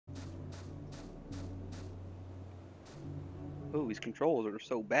Oh, these controls are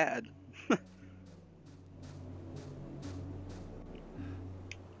so bad.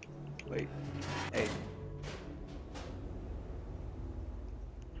 Wait, hey.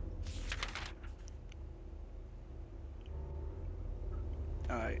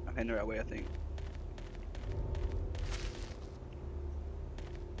 Alright, I'm heading the right way, I think.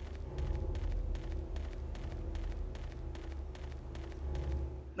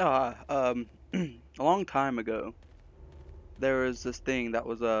 A long time ago, there was this thing that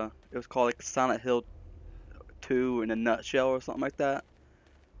was it was called like Silent Hill 2 in a nutshell or something like that.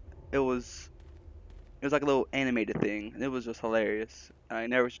 It was it was like a little animated thing, and it was just hilarious. I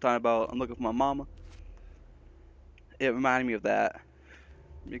never was talking about I'm looking for my mama. It reminded me of that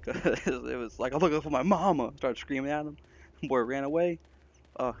because it was like I'm looking for my mama. Started screaming at him. Boy ran away.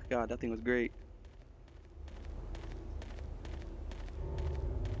 Oh god, that thing was great.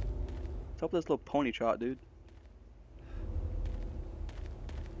 What's up with this little pony trot, dude?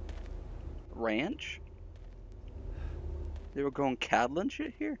 Ranch? They were growing cattle and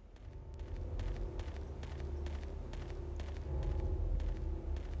shit here?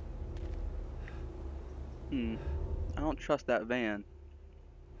 Hmm. I don't trust that van.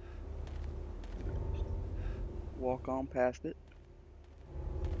 Walk on past it.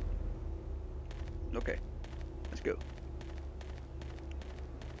 Okay, let's go.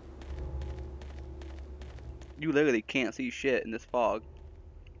 You literally can't see shit in this fog.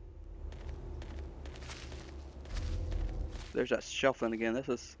 There's that shuffling again.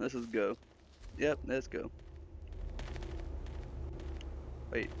 This is go. Yep, let's go.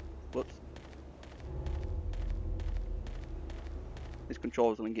 Wait, whoops. These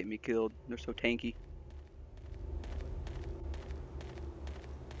controls are gonna get me killed. They're so tanky.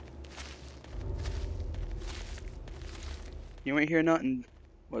 You ain't hear nothing.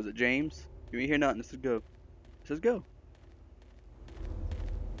 Was it James? You ain't hear nothing. This is go. This is go.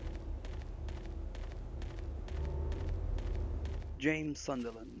 James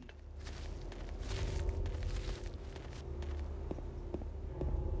Sunderland.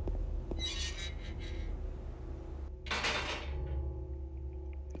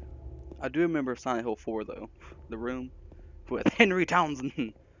 I do remember Silent Hill 4 though. The room with Henry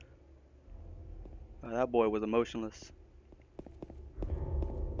Townsend. That boy was emotionless.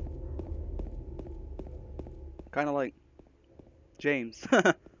 Kind of like James.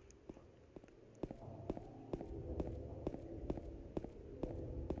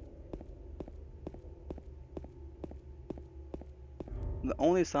 The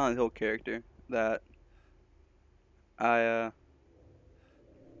only Silent Hill character that I uh,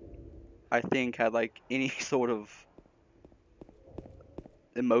 I think had like any sort of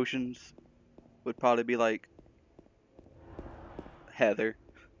emotions would probably be like Heather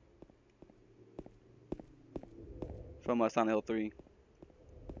from Silent Hill 3.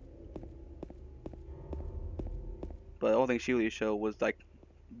 But the only thing she really showed was like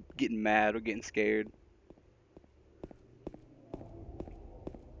getting mad or getting scared.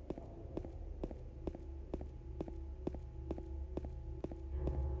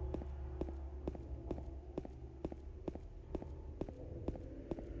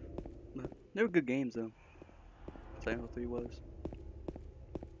 But they were good games though. Silent Hill 3 was.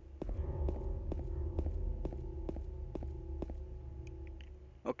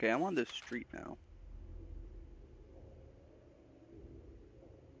 Okay, I'm on this street now.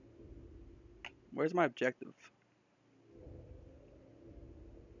 Where's my objective?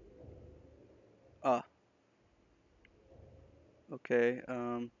 Ah, okay.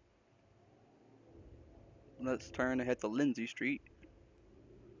 Let's turn and head to Lindsay Street.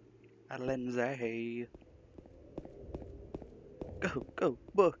 Lindsay. Go, go,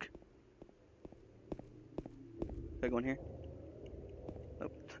 book. Can I go in here?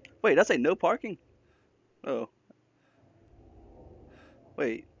 Nope. Wait, that's a no parking? Oh,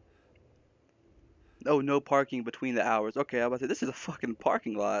 wait. Oh, no parking between the hours. Okay, I was about to say, this is a fucking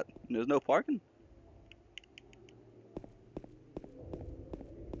parking lot. There's no parking?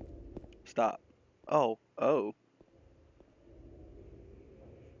 Stop. Oh, oh.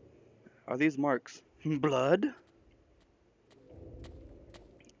 Are these marks blood?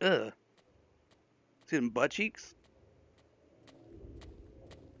 Ugh. See them butt cheeks?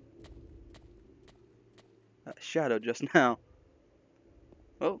 That shadow just now.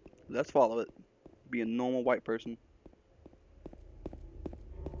 Oh, let's follow it. Be a normal white person.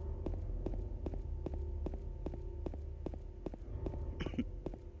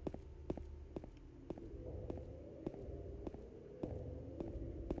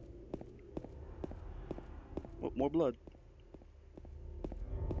 Oh, more blood.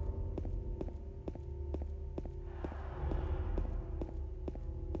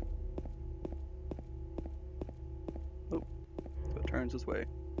 turns this way.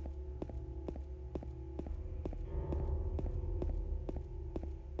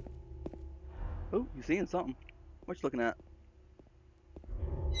 Oh, you seeing something? What you looking at?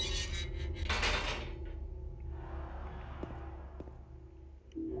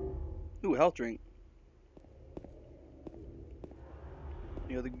 Ooh, a health drink.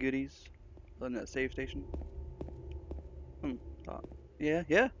 Any other goodies other than that save station? Thought. Yeah.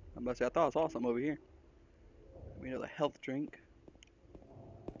 I'm about to say, I thought I saw something over here. Another health drink.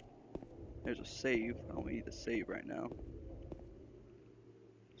 There's a save. I don't need to save right now.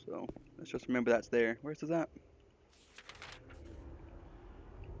 So, let's just remember that's there. Where's this at?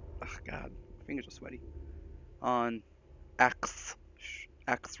 Oh, God. My fingers are sweaty. On Axe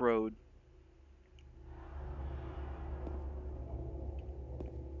Road.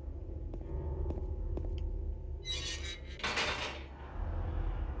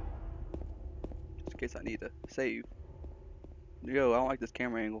 Just in case I need to save. Yo, I don't like this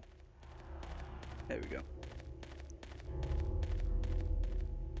camera angle. There we go.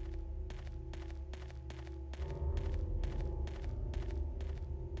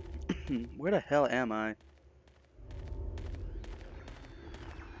 Where the hell am I?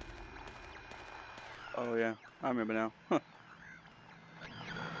 Oh yeah, I remember now. Huh.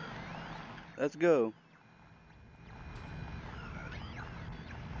 Let's go.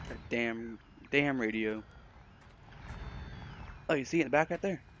 That damn radio. Oh, you see it in the back right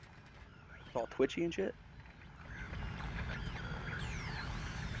there? It's all twitchy and shit.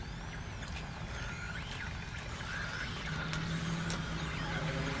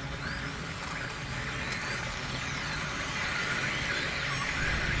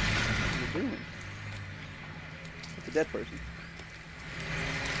 What are you doing? It's a dead person.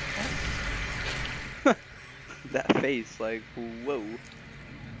 That face, like, whoa.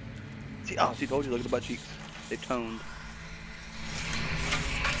 See, oh, she told you, look at the butt cheeks. They toned.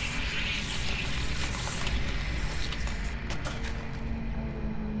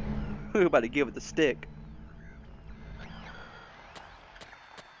 We're about to give it the stick.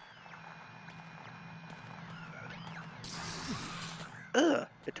 Ugh,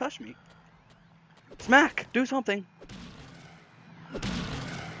 it touched me. Smack! Do something!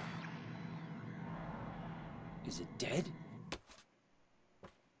 Is it dead?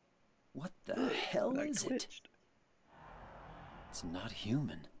 What the hell is it? It's not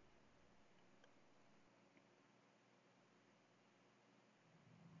human.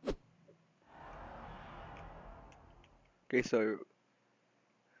 Okay, so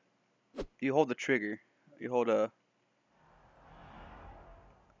you hold the trigger. You hold a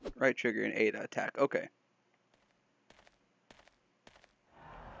right trigger and A to attack. Okay.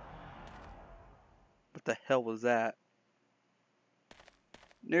 What the hell was that?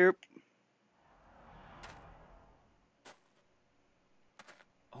 Nope.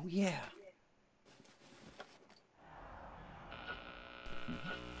 Oh yeah.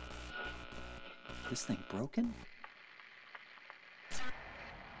 This thing broken?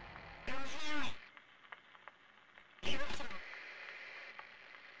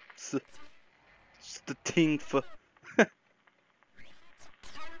 It's the thing for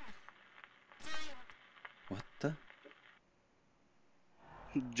What the?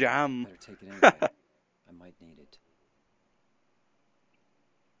 jam. Better take it anyway. I might need it.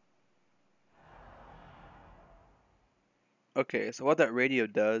 Okay, so what that radio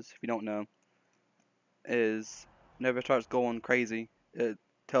does, if you don't know, is whenever it starts going crazy, it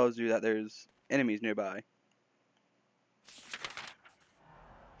tells you that there's enemies nearby.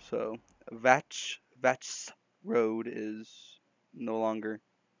 So Vatch Road is no longer.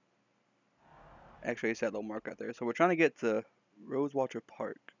 Actually, it's that little mark right there. So we're trying to get to Rosewater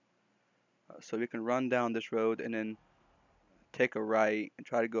Park. So we can run down this road and then take a right and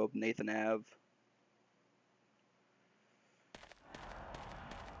try to go up Nathan Ave.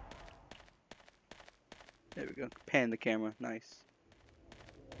 There we go. Pan the camera. Nice.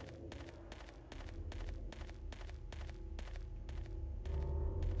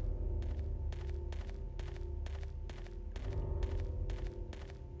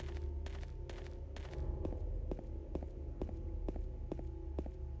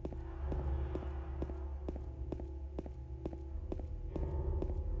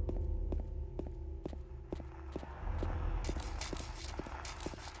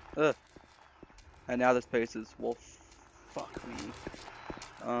 Ugh. And now this place is, well, fuck me.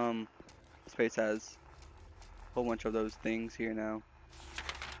 This place has a whole bunch of those things here now.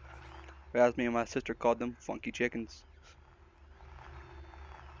 As me and my sister called them, funky chickens.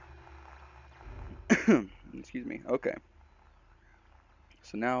 Excuse me. Okay.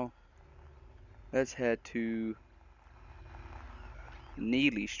 So now, let's head to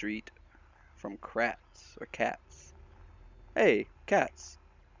Neely Street from Krats or Cats. Hey, cats.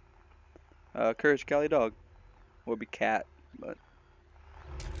 Courage Cali Dog. Would be cat, but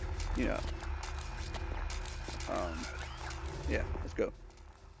you know. Um, yeah, let's go.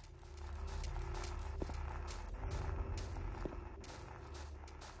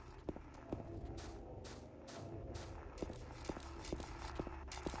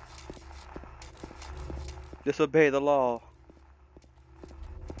 Disobey the law.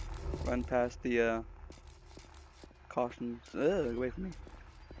 Run past the cautions. Ugh, away from me.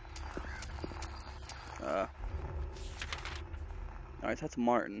 Alright, so that's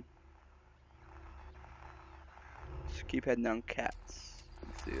Martin. Just keep heading down Cats.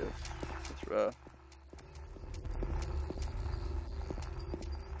 Let's see let's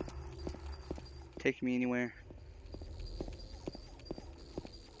take me anywhere.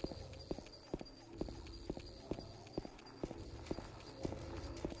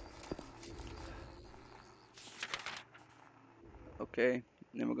 Okay,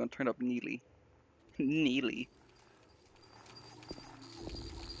 then we're gonna turn up Neely. Neely.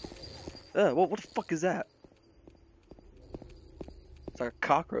 What the fuck is that? It's like a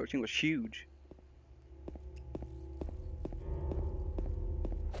cockroach. It was huge.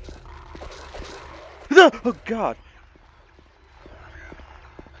 Oh god. Oh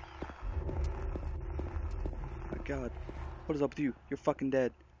my god. What is up with you? You're fucking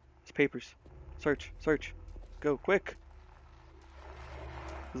dead. These papers. Search. Search. Go, quick.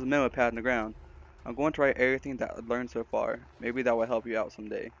 There's a memo pad on the ground. I'm going to write everything that I've learned so far. Maybe that will help you out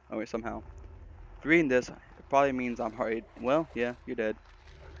someday. Oh wait, somehow. If reading this, it probably means I'm hurried. Well, yeah, you're dead.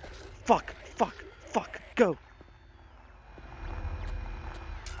 Fuck! Fuck! Fuck! Go!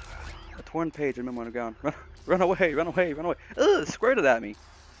 A torn page of memo on the ground. Run away! Run away! Run away! Ugh! Squirted at me!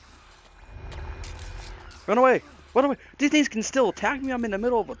 Run away! Run away! These things can still attack me. I'm in the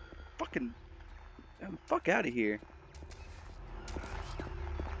middle of a fucking... Fuck out of here.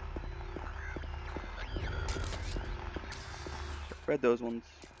 Read those ones.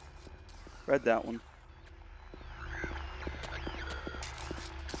 Read that one.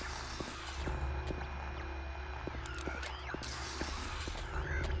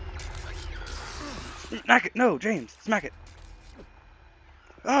 Smack it! No, James! Smack it!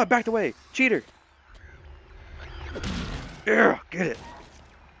 Ah, backed away! Cheater! Yeah, get it!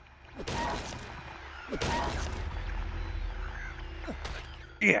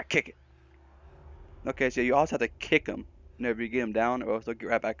 Yeah, kick it! Okay, so you also have to kick him whenever you get him down, or else they'll get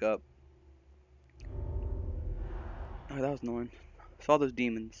right back up. Oh, that was annoying. Saw those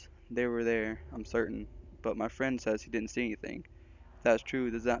demons. They were there, I'm certain. But my friend says he didn't see anything. If that's true,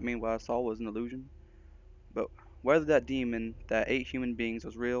 does that mean what I saw was an illusion? But whether that demon that ate human beings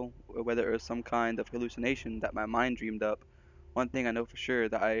was real, or whether it was some kind of hallucination that my mind dreamed up, one thing I know for sure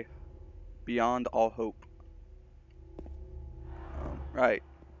that I beyond all hope. Right.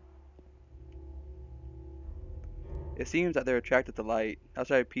 It seems that they're attracted to light. That's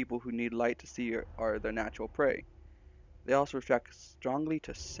why people who need light to see are their natural prey. They also react strongly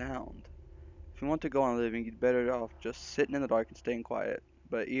to sound. If you want to go on living, you'd better off just sitting in the dark and staying quiet.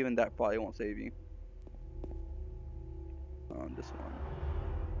 But even that probably won't save you. On this one.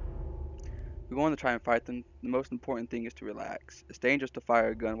 We're going to try and fight them. The most important thing is to relax. It's dangerous to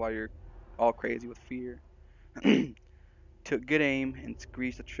fire a gun while you're all crazy with fear. Took good aim and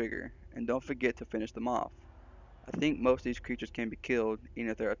squeeze the trigger. And don't forget to finish them off. I think most of these creatures can be killed, even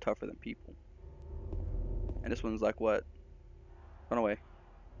if they're tougher than people. And this one's like what? Run away.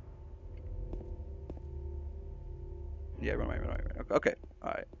 Yeah, run away, run away. Okay,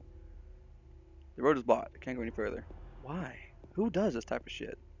 alright. The road is blocked. I can't go any further. Why? Who does this type of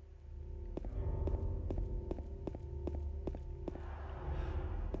shit?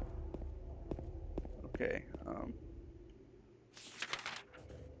 Okay,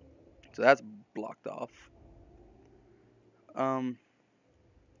 so that's blocked off.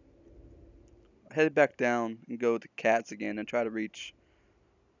 Head back down and go to Cats again and try to reach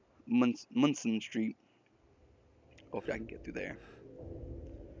Munson Street. Hopefully I can get through there.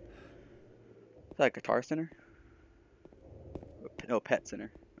 Is that a guitar center? No, pet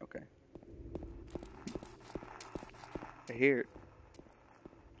center. Okay. I hear it.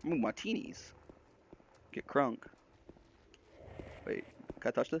 Ooh, martinis. Get crunk. Wait, can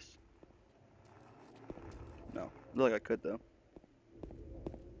I touch this? No. Look like I could though.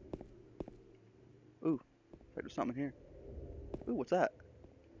 Ooh, there's something here. Ooh, what's that?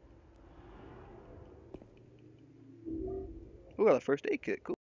 Ooh, got a first aid kit. Cool.